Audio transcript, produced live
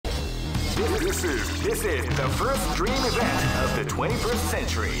This is the first dream event of the 21st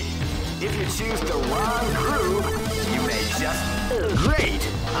century. If you choose the wrong groove, you may just... Great!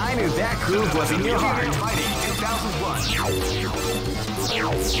 I knew that groove was in your heart. Fighting 2001.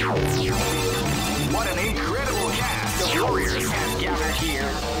 What an incredible cast of warriors has gathered here.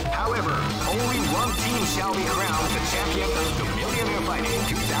 However, only one team shall be crowned the champion of the Millionaire Fighting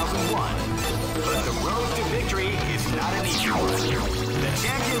 2001. But the road to victory is not an easy one. The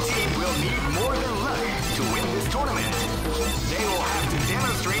champion team will need more than luck to win this tournament. They will have to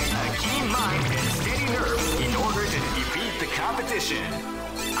demonstrate a keen mind and steady nerves in order to defeat the competition.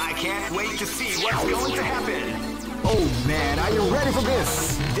 I can't wait to see what's going to happen. Oh man, are you ready for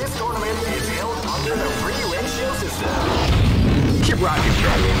this? This tournament is held under the free ratio system. Keep rocking,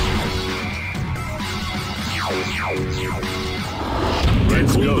 baby.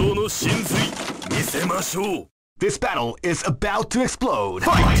 Let's go. This battle is about to explode.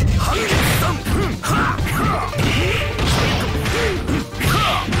 Fight!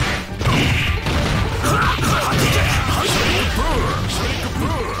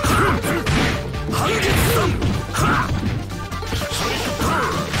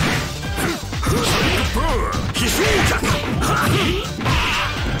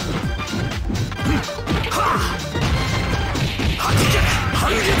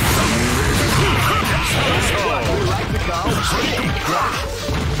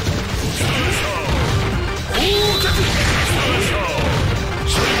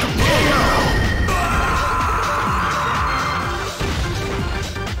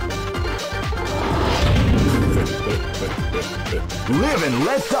 Live and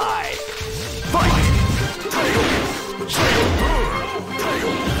let die. Fight!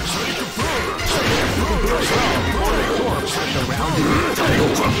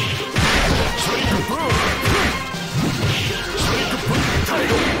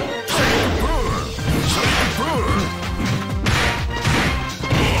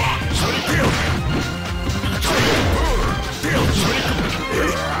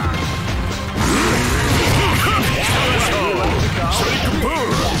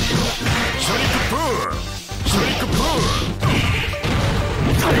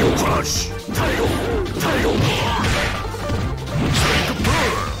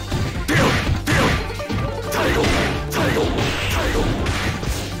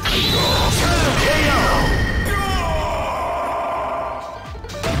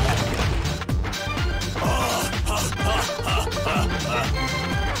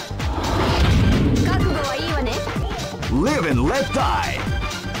 Live and let die.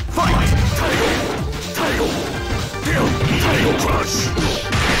 Fight! Crush!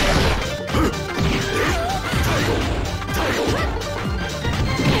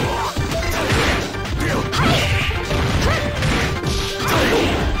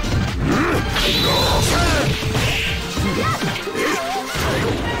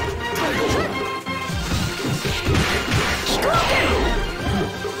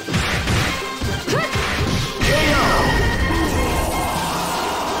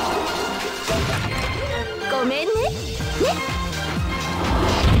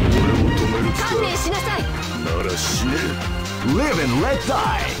 Live and let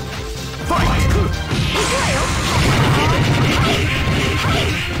die. Fight!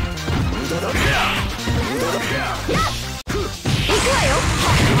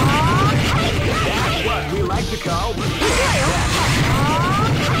 That's what we like to call a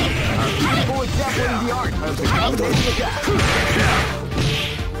beautiful example in the art of the combination attack.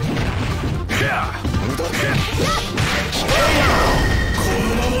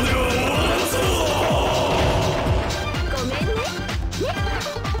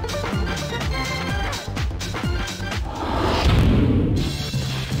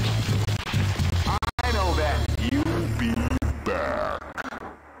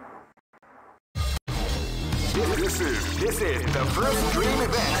 This is the first dream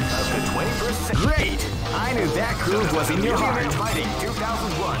event of the 21st century. Great! I knew that groove was in your heart. Fighting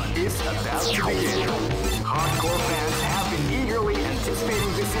 2001 is about to begin. Hardcore fans have been eagerly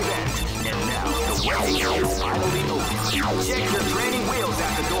anticipating this event, and now the waiting is finally over. Check your training wheels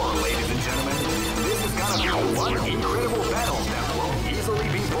at the door, ladies and gentlemen. This is gonna be one incredible battle that won't easily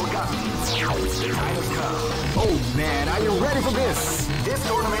be forgotten. The time has come. Oh man, are you ready for this? This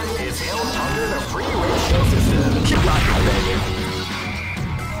tournament is held under the free ratio system. Keep rocking, baby.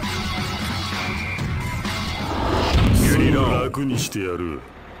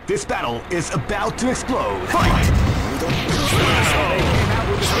 This battle is about to explode. Fight!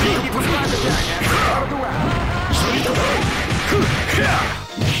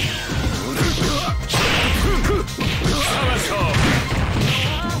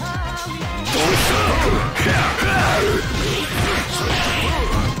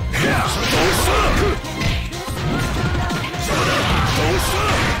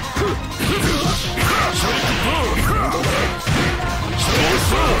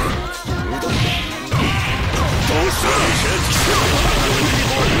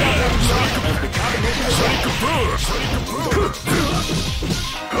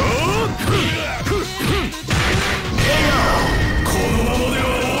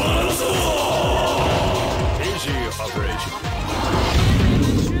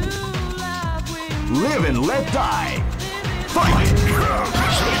 Live and let die. Fight!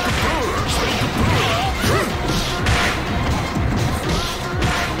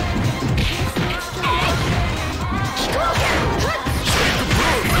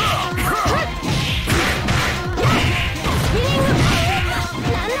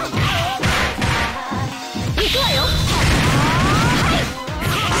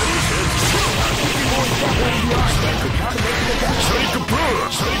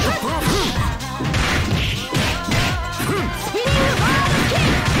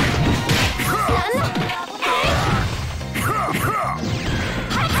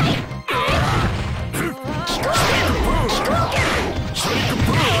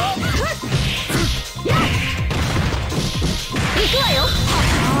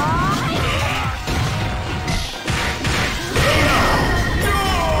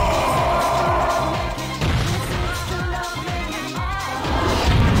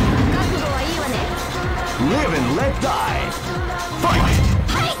 Live and let die. Fight!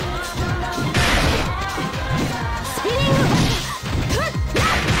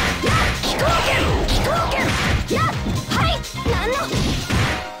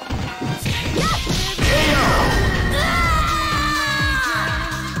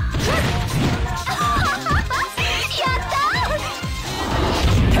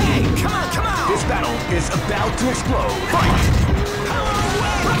 Hey, come on! This battle is about to explode. Fight!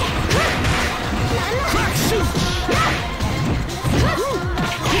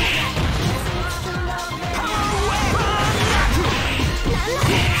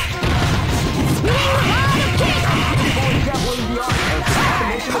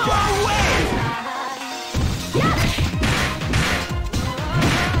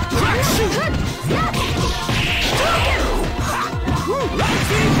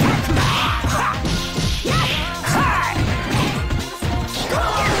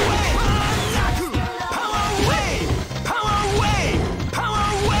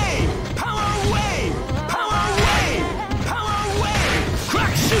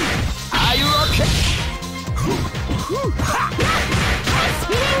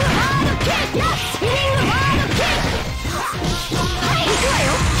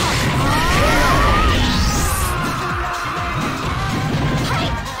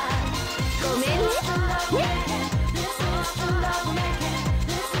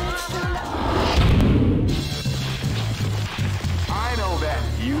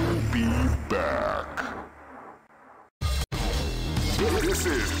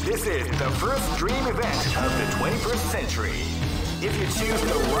 This is the first dream event of the 21st century. If you choose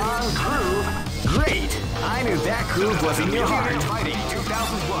the wrong groove, great! I knew that groove was in your heart. Fighting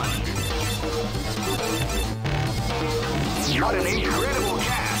 2001. What an incredible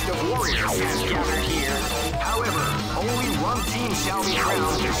cast of warriors has gathered here. However, only one team shall be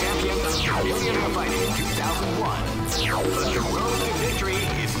crowned the champion of the Millionaire Fighting 2001. But the road to victory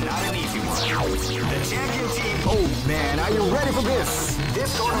is not an easy one. The champion team... Oh man, are you ready for this?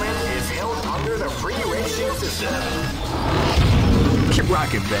 This tournament is held under the free ratio system. Keep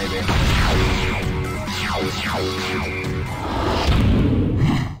rocking, baby.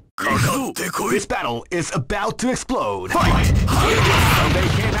 This battle is about to explode. Fight! So they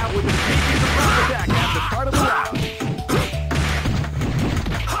came out with a sneaky surprise attack at the start of the round.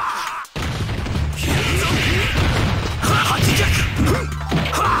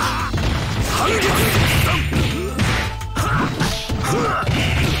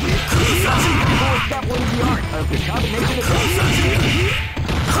 Stop learning the art of the combination of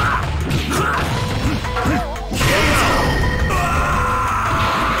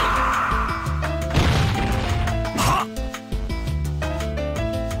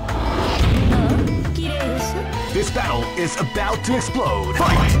This battle is about to explode.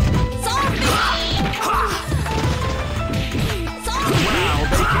 Fight! Wow,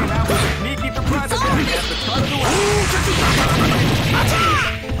 they came out with a sneaky surprise attack at the start of the round.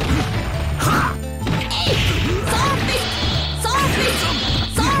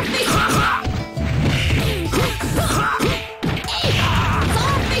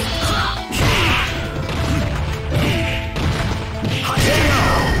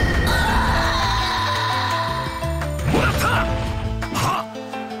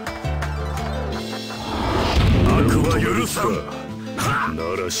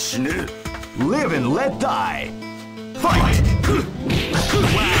 Live and let die. Fight!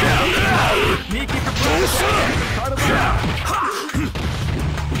 Sneaky surprise attack at the start of the round.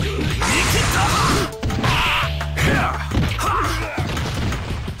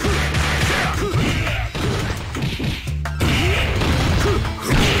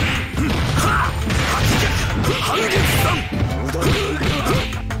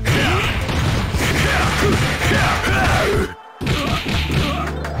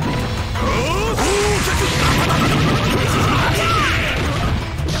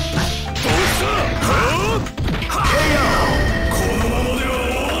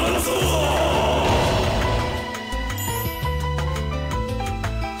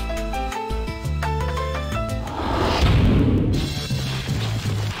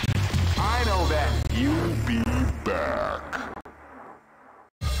 You'll be back.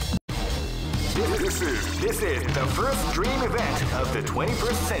 This is the first dream event of the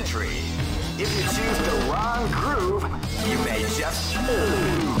 21st century. If you choose the wrong groove, you may just...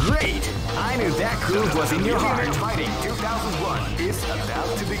 Great! I knew that groove was in your heart. Fighting 2001 is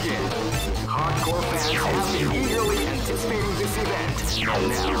about to begin. Hardcore fans have been eagerly anticipating this event. And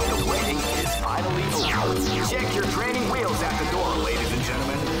now the waiting is finally over. Check your training wheels at the door, ladies and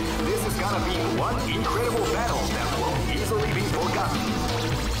gentlemen. This is gonna be one incredible battle that won't easily be forgotten.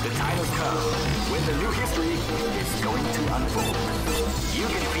 The time has come when the new history is going to unfold. You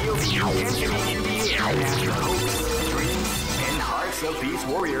can feel the intensity in the air as the hopes, dreams, and hearts of these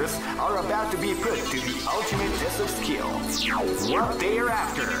warriors are about to be put to the ultimate test of skill. What they are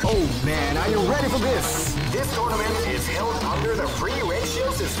after. Oh man, are you ready for this? This tournament is held under the free ratio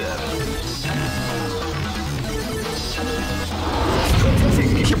system.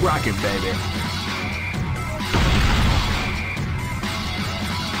 Keep rocking, baby.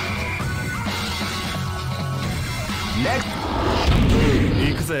 Next.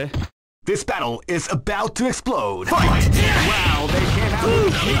 This battle is about to explode. Fight! Wow, they came out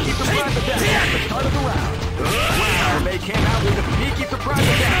with a sneaky surprise attack at the start of the round. Wow, they came out with a sneaky surprise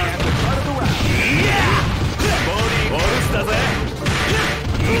attack at the start of the round. Yeah!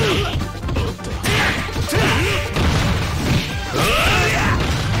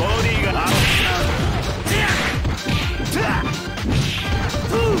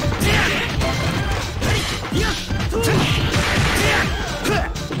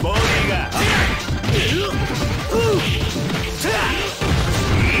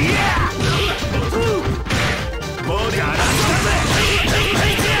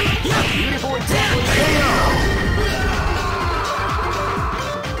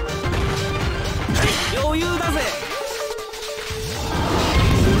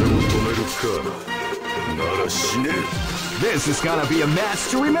 This is gonna be a match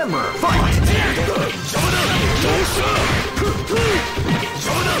to remember. Fight!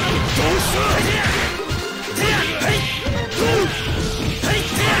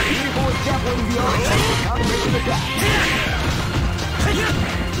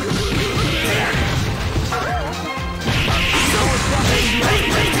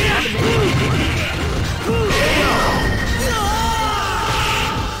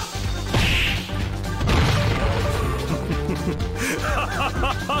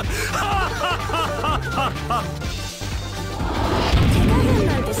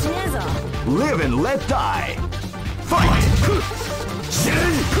 Live and let die. Fight!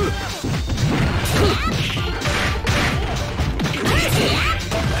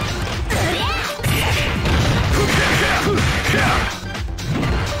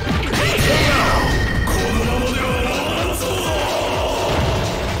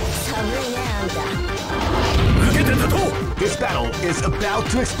 This battle is about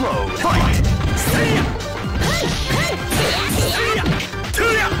to explode. Fight!